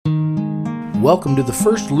and welcome to the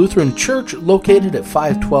First Lutheran Church located at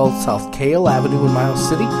 512 South Cale Avenue in Miles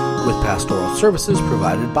City, with pastoral services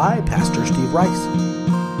provided by Pastor Steve Rice.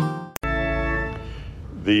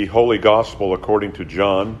 The Holy Gospel according to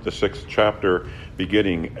John, the 6th chapter,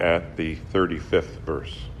 beginning at the 35th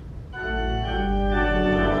verse.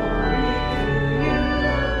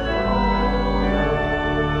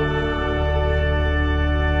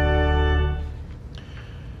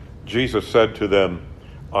 Jesus said to them,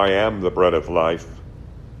 I am the bread of life.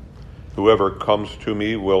 Whoever comes to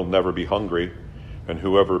me will never be hungry, and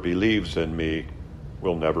whoever believes in me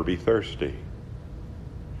will never be thirsty.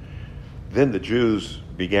 Then the Jews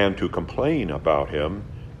began to complain about him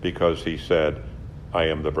because he said, I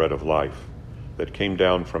am the bread of life that came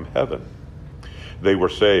down from heaven. They were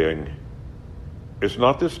saying, is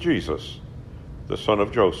not this Jesus, the son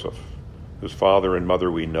of Joseph, whose father and mother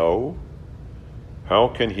we know? How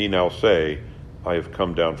can he now say, I have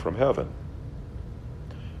come down from heaven?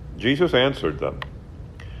 Jesus answered them,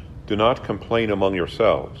 do not complain among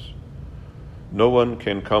yourselves. No one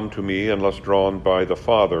can come to me unless drawn by the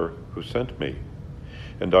Father who sent me,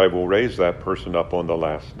 and I will raise that person up on the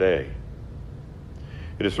last day.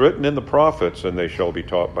 It is written in the prophets, and they shall be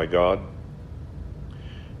taught by God.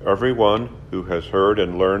 Everyone who has heard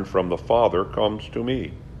and learned from the Father comes to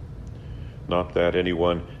me. Not that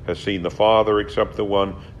anyone has seen the Father except the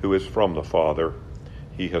one who is from the Father.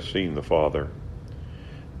 He has seen the Father.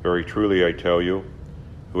 Very truly I tell you,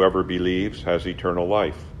 whoever believes has eternal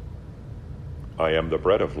life. I am the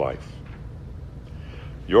bread of life.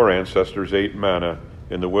 Your ancestors ate manna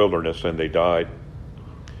in the wilderness and they died.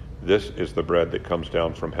 This is the bread that comes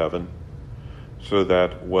down from heaven, so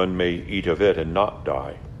that one may eat of it and not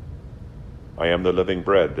die. I am the living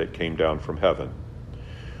bread that came down from heaven.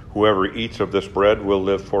 Whoever eats of this bread will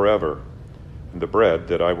live forever, and the bread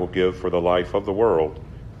that I will give for the life of the world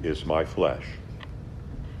is my flesh.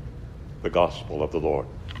 The Gospel of the Lord.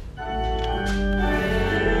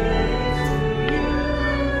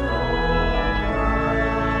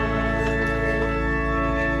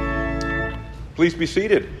 Please be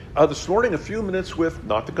seated. This morning, a few minutes with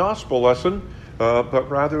not the Gospel lesson, but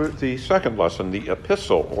rather the second lesson, the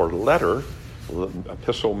epistle or letter,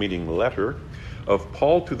 epistle meaning letter, of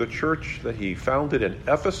Paul to the church that he founded in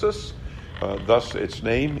Ephesus, thus its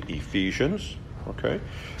name, Ephesians, okay,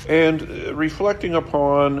 and reflecting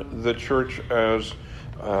upon the church as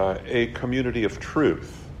a community of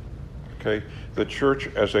truth, okay, the church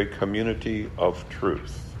as a community of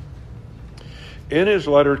truth. In his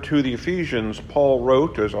letter to the Ephesians, Paul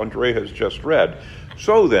wrote, as Andre has just read,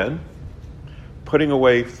 so then, putting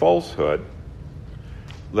away falsehood,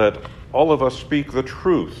 let all of us speak the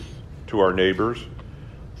truth to our neighbors,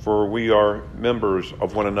 for we are members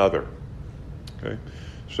of one another. Okay,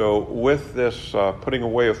 so with this putting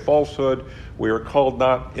away of falsehood, we are called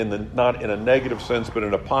not in a negative sense, but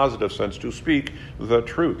in a positive sense, to speak the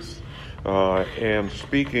truth, and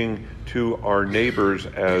speaking to our neighbors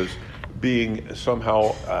as being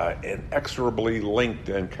somehow inexorably linked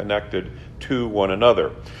and connected to one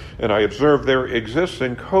another. And I observe there exists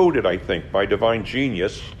encoded, I think, by divine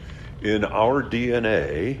genius in our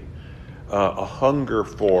DNA, a hunger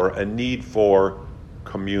for, a need for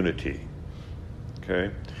community. Okay,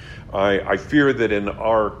 I fear that in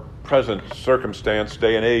our present circumstance,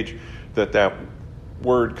 day and age, that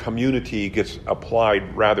word community gets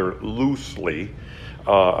applied rather loosely,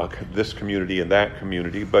 this community and that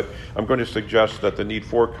community, but I'm going to suggest that the need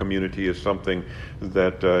for community is something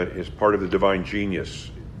that is part of the divine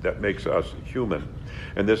genius that makes us human.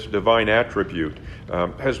 And this divine attribute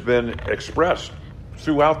has been expressed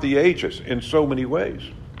throughout the ages in so many ways.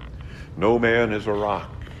 No man is a rock,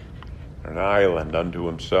 an island unto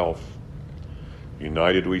himself.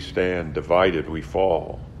 United we stand, divided we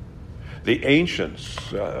fall. The ancients,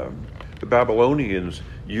 the Babylonians,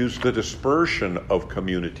 used the dispersion of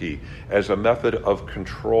community as a method of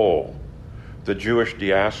control. The Jewish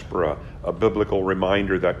diaspora, a biblical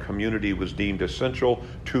reminder that community was deemed essential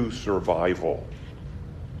to survival.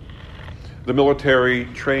 The military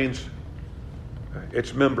trains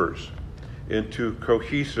its members into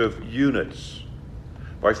cohesive units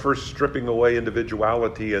by first stripping away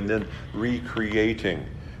individuality and then recreating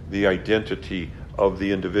the identity of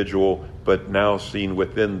the individual, but now seen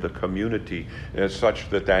within the community as such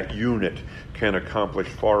that unit can accomplish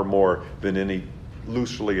far more than any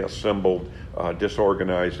loosely assembled,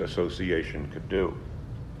 disorganized association could do.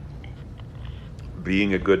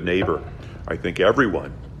 Being a good neighbor, I think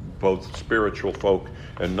everyone, both spiritual folk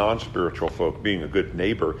and non-spiritual folk, being a good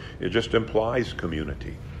neighbor, it just implies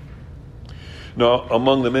community. Now,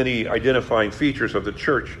 among the many identifying features of the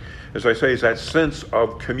church, as I say, is that sense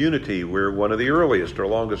of community. We're one of the earliest or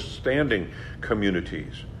longest standing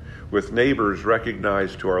communities, with neighbors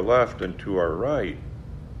recognized to our left and to our right.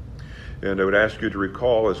 And I would ask you to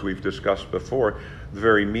recall, as we've discussed before, the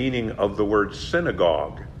very meaning of the word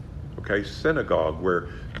synagogue. Okay, synagogue, where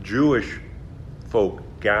Jewish folk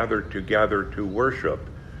gathered together to worship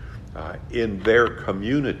in their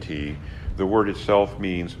community. The word itself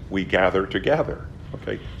means we gather together.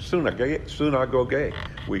 Okay, synagoge,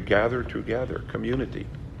 we gather together, community.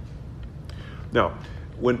 Now,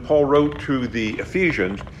 when Paul wrote to the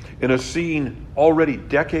Ephesians, in a scene already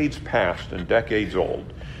decades past and decades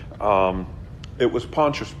old, it was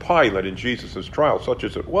Pontius Pilate in Jesus' trial, such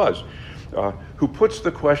as it was, who puts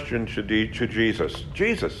the question to Jesus,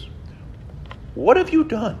 Jesus, what have you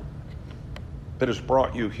done that has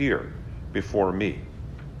brought you here before me?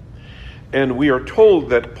 And we are told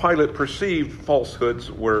that Pilate perceived falsehoods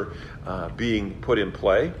were being put in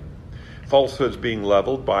play, falsehoods being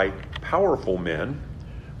leveled by powerful men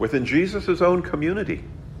within Jesus' own community,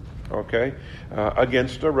 okay,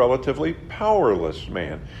 against a relatively powerless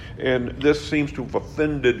man. And this seems to have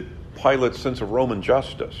offended Pilate's sense of Roman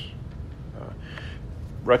justice,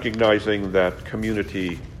 recognizing that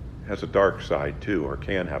community has a dark side too, or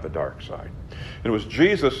can have a dark side. And it was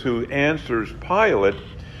Jesus who answers Pilate,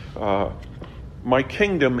 my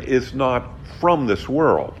kingdom is not from this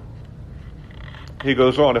world. He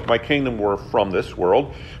goes on, if my kingdom were from this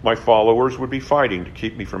world, my followers would be fighting to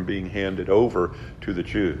keep me from being handed over to the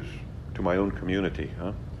Jews, to my own community.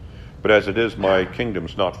 But as it is, my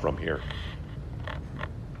kingdom's not from here.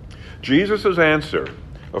 Jesus' answer,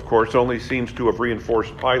 of course, only seems to have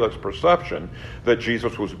reinforced Pilate's perception that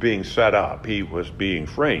Jesus was being set up. He was being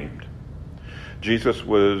framed. Jesus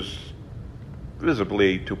was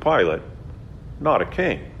visibly, to Pilate, not a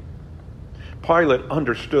king. Pilate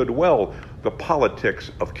understood well the politics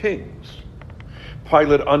of kings.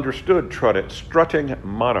 Pilate understood strutting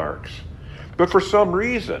monarchs. But for some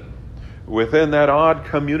reason, within that odd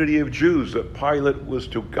community of Jews that Pilate was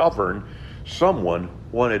to govern, someone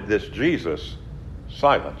wanted this Jesus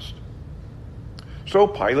silenced. So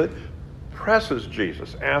Pilate presses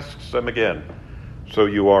Jesus, asks him again, so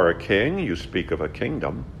you are a king? You speak of a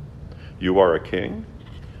kingdom. You are a king?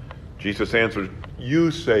 Jesus answers,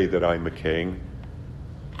 you say that I'm a king.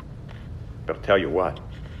 But I'll tell you what,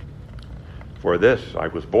 for this I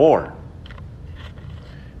was born.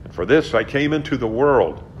 And for this I came into the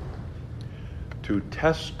world, to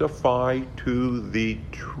testify to the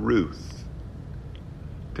truth.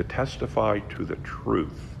 To testify to the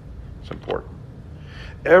truth. It's important.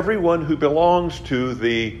 Everyone who belongs to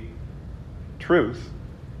the truth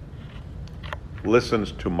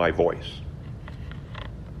listens to my voice.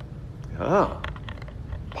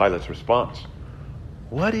 Pilate's response.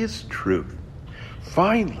 What is truth?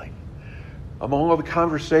 Finally, among all the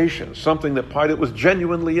conversations, something that Pilate was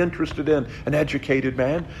genuinely interested in, an educated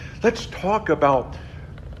man, let's talk about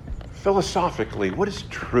philosophically, what is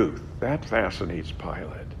truth? That fascinates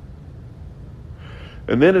Pilate.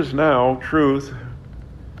 And then as now, truth,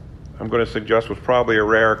 I'm going to suggest, was probably a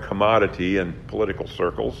rare commodity in political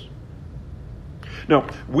circles. Now,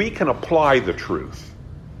 we can apply the truth.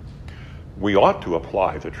 We ought to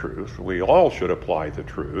apply the truth. We all should apply the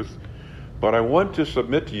truth. But I want to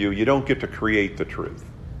submit to you, you don't get to create the truth.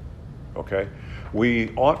 Okay?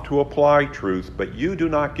 We ought to apply truth, but you do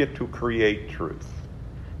not get to create truth.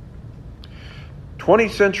 20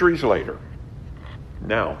 centuries later,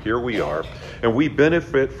 now here we are, and we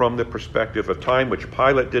benefit from the perspective of time which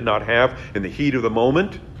Pilate did not have in the heat of the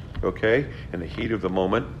moment. Okay? In the heat of the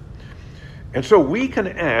moment. And so we can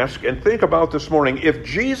ask and think about this morning, if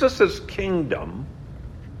Jesus' kingdom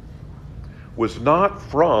was not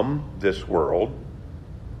from this world,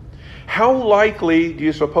 how likely do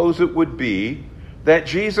you suppose it would be that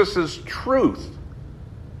Jesus' truth,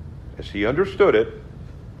 as he understood it,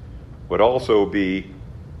 would also be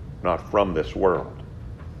not from this world?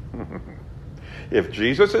 If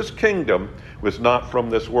Jesus' kingdom was not from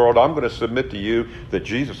this world, I'm going to submit to you that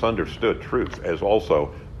Jesus understood truth as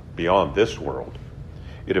also beyond this world.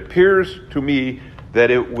 It appears to me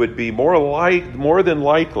that it would be more than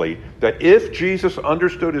likely that if Jesus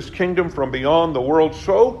understood his kingdom from beyond the world,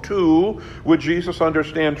 so too would Jesus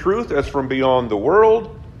understand truth as from beyond the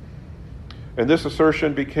world. And this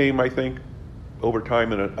assertion became, I think, over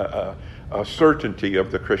time a certainty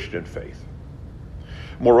of the Christian faith.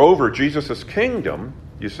 Moreover, Jesus' kingdom,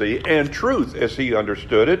 you see, and truth as he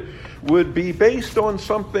understood it, would be based on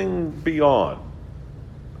something beyond.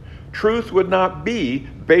 Truth would not be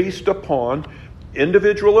based upon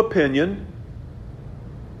individual opinion,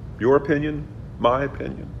 your opinion, my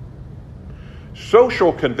opinion.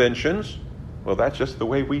 Social conventions, well, that's just the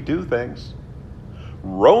way we do things.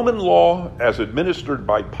 Roman law as administered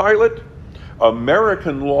by Pilate,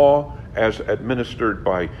 American law as administered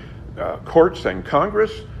by courts and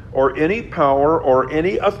Congress, or any power or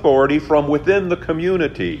any authority from within the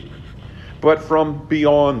community, but from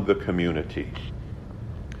beyond the community.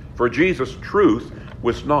 For Jesus, truth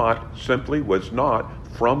was not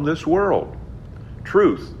from this world.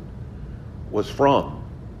 Truth was from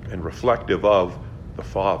and reflective of the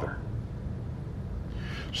Father.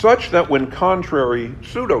 Such that when contrary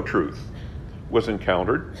pseudo-truth was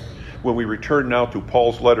encountered, when we return now to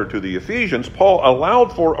Paul's letter to the Ephesians, Paul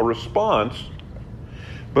allowed for a response,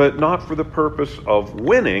 but not for the purpose of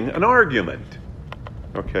winning an argument.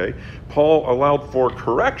 Okay? Paul allowed for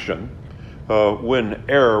correction when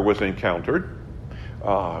error was encountered,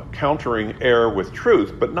 countering error with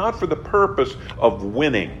truth, but not for the purpose of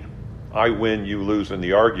winning. I win, you lose in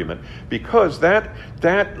the argument, because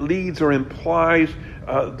that leads or implies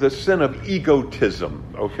the sin of egotism,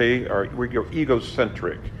 okay? We're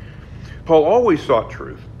egocentric. Paul always sought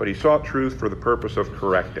truth, but he sought truth for the purpose of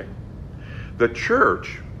correcting. The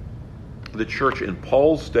church in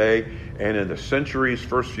Paul's day and in the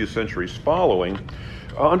first few centuries following,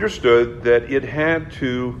 understood that it had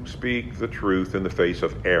to speak the truth in the face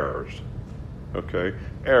of errors. Okay?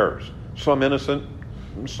 Errors. Some innocent,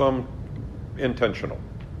 some intentional.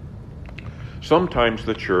 Sometimes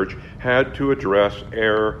the church had to address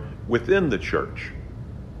error within the church.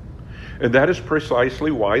 And that is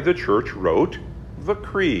precisely why the church wrote the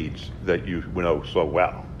creeds that you know so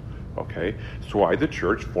well. Okay? That's why the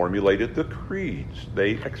church formulated the creeds.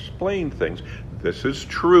 They explained things. This is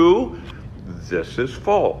true. This is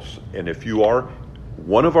false. And if you are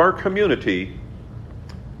one of our community,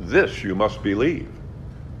 this you must believe.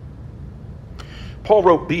 Paul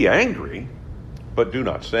wrote, be angry, but do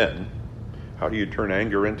not sin. How do you turn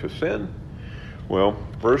anger into sin? Well,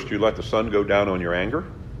 first you let the sun go down on your anger.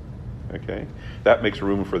 Okay? That makes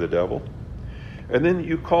room for the devil. And then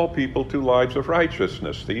you call people to lives of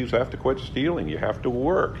righteousness. Thieves have to quit stealing. You have to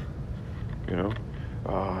work.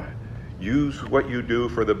 Use what you do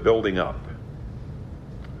for the building up.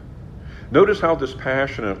 Notice how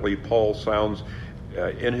dispassionately Paul sounds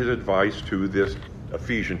in his advice to this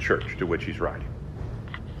Ephesian church to which he's writing.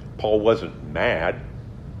 Paul wasn't mad,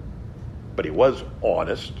 but he was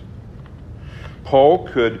honest. Paul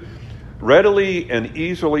could readily and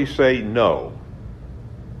easily say no.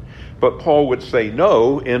 But Paul would say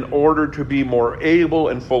no in order to be more able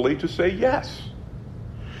and fully to say yes.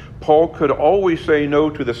 Paul could always say no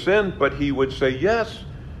to the sin, but he would say yes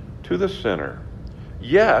to the sinner.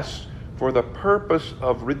 Yes, for the purpose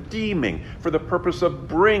of redeeming, for the purpose of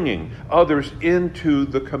bringing others into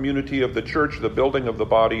the community of the church, the building of the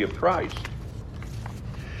body of Christ.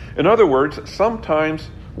 In other words, sometimes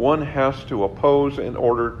one has to oppose in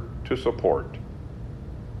order to support.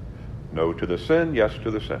 No to the sin, yes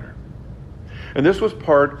to the sinner. And this was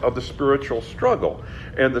part of the spiritual struggle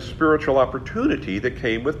and the spiritual opportunity that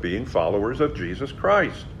came with being followers of Jesus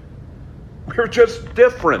Christ. We're just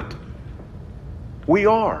different. We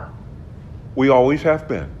are. We always have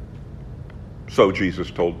been. So Jesus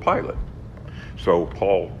told Pilate. So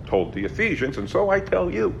Paul told the Ephesians, and so I tell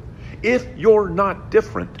you, if you're not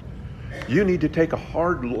different, you need to take a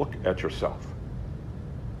hard look at yourself.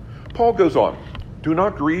 Paul goes on, do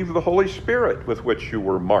not grieve the Holy Spirit with which you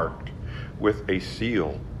were marked with a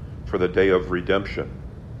seal for the day of redemption.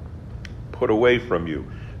 Put away from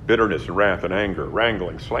you bitterness, wrath, and anger,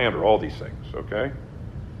 wrangling, slander, all these things, okay?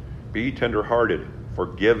 Be tenderhearted,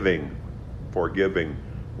 forgiving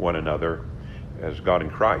one another as God in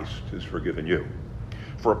Christ has forgiven you.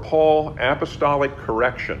 For Paul, apostolic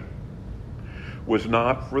correction was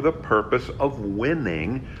not for the purpose of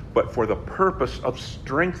winning, but for the purpose of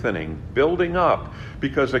strengthening, building up.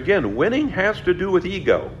 Because again, winning has to do with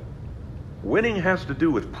ego. Winning has to do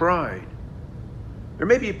with pride. There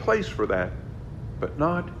may be a place for that, but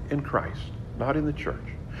not in Christ, not in the church.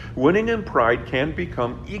 Winning and pride can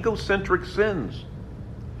become egocentric sins.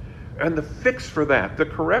 And the fix for that, the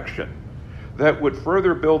correction that would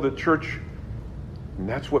further build the church, and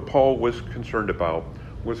that's what Paul was concerned about,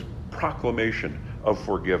 was proclamation of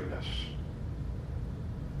forgiveness.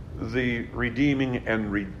 The redeeming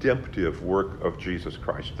and redemptive work of Jesus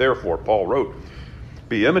Christ. Therefore, Paul wrote,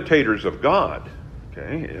 be imitators of God.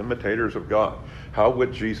 Okay, imitators of God. How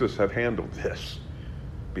would Jesus have handled this?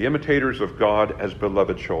 Be imitators of God as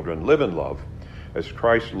beloved children. Live in love as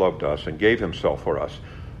Christ loved us and gave himself for us,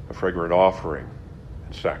 a fragrant offering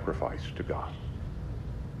and sacrifice to God.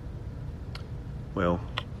 Well,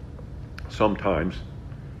 sometimes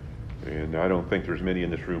And I don't think there's many in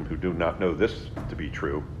this room who do not know this to be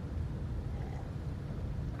true.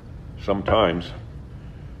 Sometimes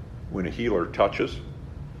when a healer touches,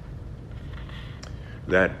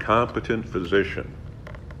 that competent physician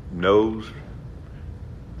knows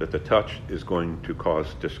that the touch is going to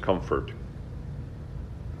cause discomfort,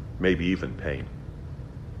 maybe even pain.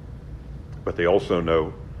 But they also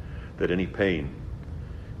know that any pain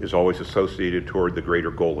is always associated toward the greater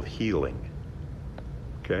goal of healing.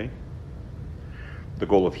 Okay? The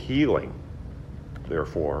goal of healing,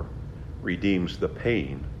 therefore, redeems the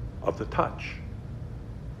pain of the touch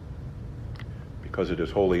because it is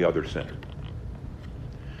wholly other-centered.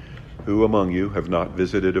 Who among you have not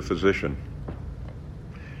visited a physician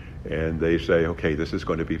and they say, okay, this is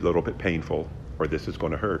going to be a little bit painful or this is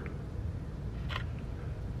going to hurt?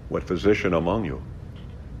 What physician among you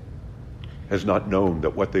has not known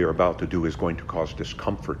that what they are about to do is going to cause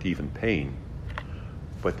discomfort, even pain,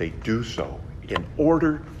 but they do so in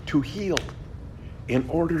order to heal, in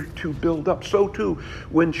order to build up? So too,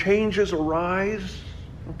 when changes arise,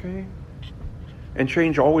 okay, and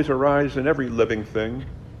change always arises in every living thing,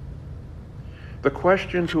 the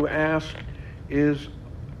question to ask is,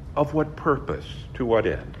 of what purpose, to what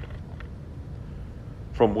end?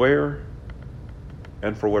 From where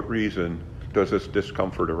and for what reason does this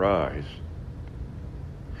discomfort arise?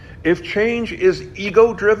 If change is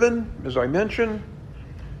ego-driven, as I mentioned,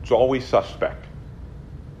 it's always suspect.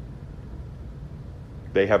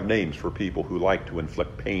 They have names for people who like to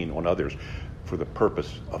inflict pain on others for the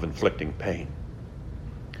purpose of inflicting pain.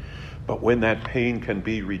 But when that pain can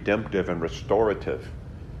be redemptive and restorative,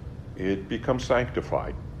 it becomes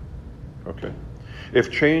sanctified. Okay?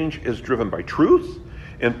 If change is driven by truth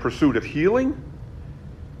in pursuit of healing,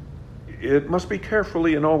 it must be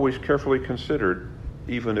carefully and always carefully considered,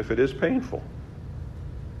 even if it is painful.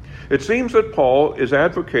 It seems that Paul is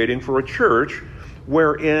advocating for a church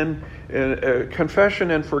wherein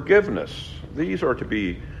confession and forgiveness, these are to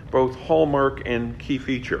be both hallmark and key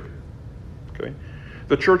feature. Okay?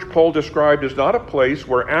 The church Paul described is not a place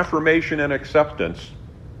where affirmation and acceptance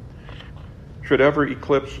should ever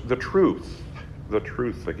eclipse the truth. The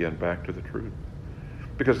truth, again, back to the truth.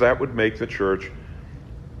 Because that would make the church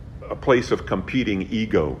a place of competing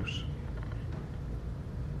egos.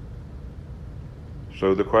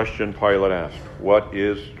 So the question Pilate asked, what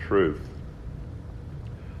is truth?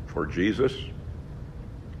 For Jesus,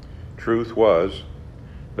 truth was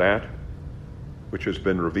that which has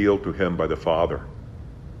been revealed to him by the Father.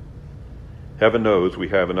 Heaven knows we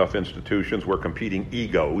have enough institutions where competing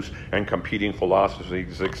egos and competing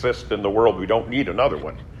philosophies exist in the world. We don't need another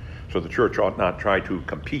one. So the church ought not try to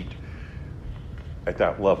compete at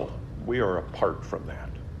that level. We are apart from that.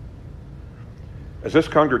 As this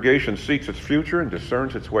congregation seeks its future and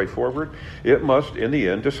discerns its way forward, it must, in the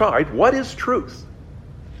end, decide what is truth.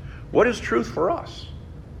 What is truth for us?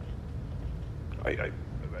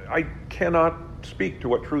 I cannot speak to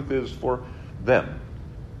what truth is for them.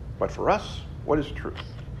 But for us, what is truth?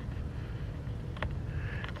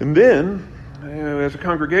 And then, as a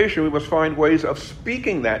congregation, we must find ways of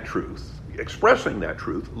speaking that truth, expressing that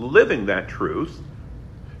truth, living that truth,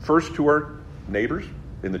 first to our neighbors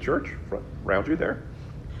in the church, around you there,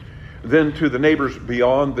 then to the neighbors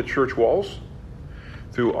beyond the church walls,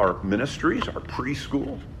 through our ministries, our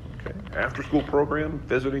preschool, after-school program,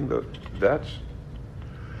 visiting the vets,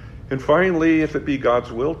 and finally, if it be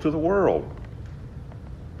God's will, to the world.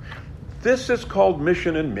 This is called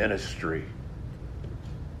mission and ministry.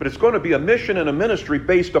 But it's going to be a mission and a ministry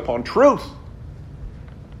based upon truth.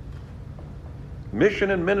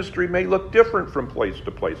 Mission and ministry may look different from place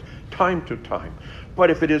to place, time to time.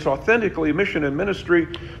 But if it is authentically mission and ministry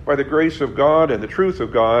by the grace of God and the truth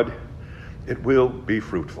of God, it will be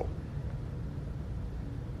fruitful.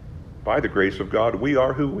 By the grace of God, we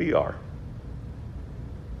are who we are.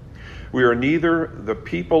 We are neither the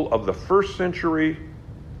people of the first century,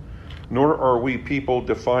 nor are we people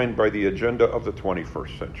defined by the agenda of the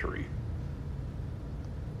 21st century.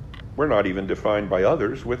 We're not even defined by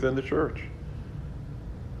others within the church.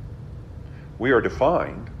 We are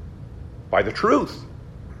defined by the truth.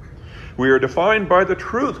 We are defined by the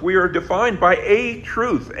truth. We are defined by a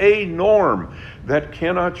truth, a norm that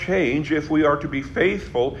cannot change if we are to be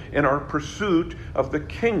faithful in our pursuit of the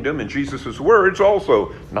kingdom, in Jesus' words,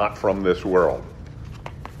 also not from this world.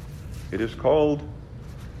 It is called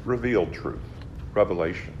revealed truth,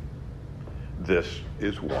 revelation. This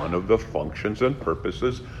is one of the functions and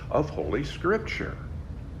purposes of Holy Scripture.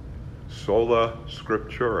 Sola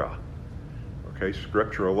Scriptura. Okay,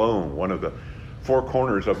 Scripture alone, one of the four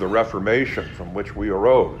corners of the Reformation from which we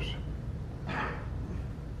arose.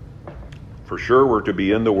 For sure, we're to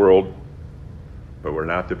be in the world, but we're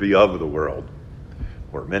not to be of the world.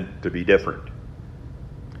 We're meant to be different.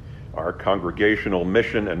 Our congregational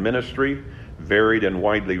mission and ministry, varied and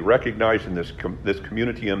widely recognized in this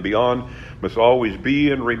community and beyond, must always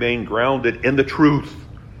be and remain grounded in the truth.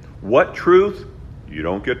 What truth? You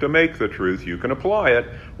don't get to make the truth. You can apply it.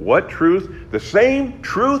 What truth? The same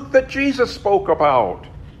truth that Jesus spoke about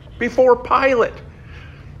before Pilate.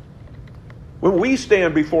 When we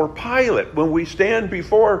stand before Pilate, when we stand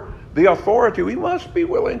before the authority, we must be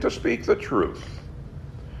willing to speak the truth.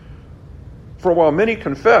 For while many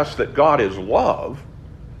confess that God is love,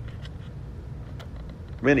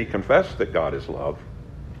 the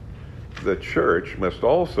church must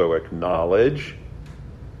also acknowledge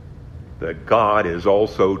that God is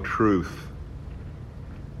also truth.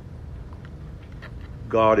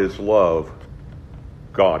 God is love.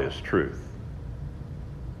 God is truth.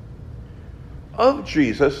 Of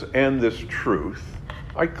Jesus and this truth,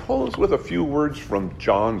 I close with a few words from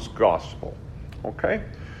John's Gospel. Okay?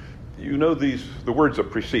 You know the words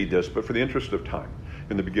that precede this, but for the interest of time.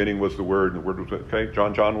 In the beginning was the Word, and the Word was, okay,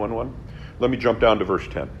 John 1:1. Let me jump down to verse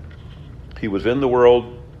 10. He was in the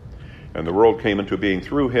world, and the world came into being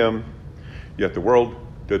through him, yet the world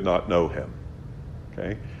did not know him.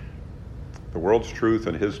 Okay? The world's truth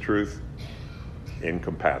and his truth,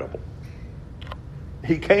 incompatible.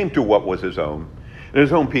 He came to what was his own, and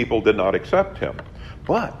his own people did not accept him.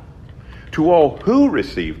 But to all who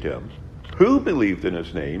received him, who believed in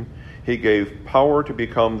his name, he gave power to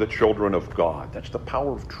become the children of God. That's the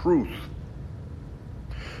power of truth.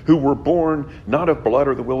 Who were born not of blood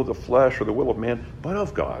or the will of the flesh or the will of man, but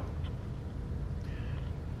of God.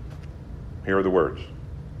 Here are the words.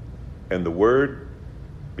 And the Word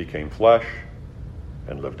became flesh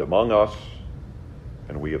and lived among us,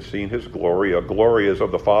 and we have seen his glory. A glory as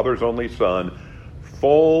of the Father's only Son,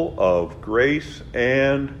 full of grace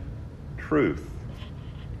and truth.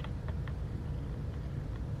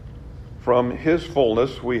 From his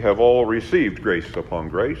fullness we have all received grace upon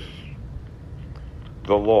grace.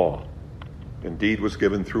 The law indeed was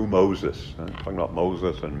given through Moses. I'm talking about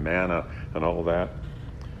Moses and manna and all that.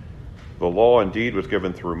 The law indeed was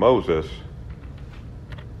given through Moses.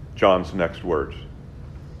 John's next words.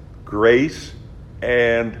 Grace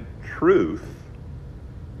and truth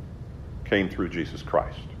came through Jesus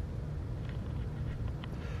Christ.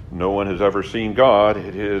 No one has ever seen God.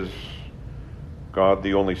 It is God,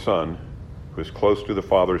 the only Son, who is close to the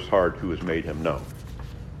Father's heart, who has made him known.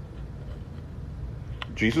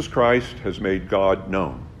 Jesus Christ has made God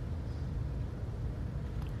known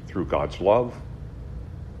through God's love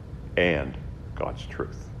and God's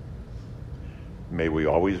truth. May we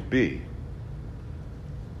always be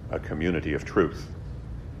a community of truth.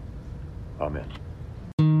 Amen.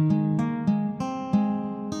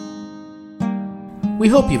 We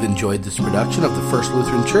hope you've enjoyed this production of the First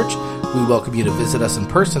Lutheran Church. We welcome you to visit us in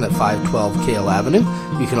person at 512 Kale Avenue.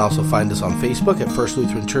 You can also find us on Facebook at First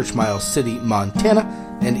Lutheran Church, Miles City, Montana,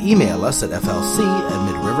 and email us at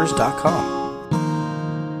flc@midrivers.com.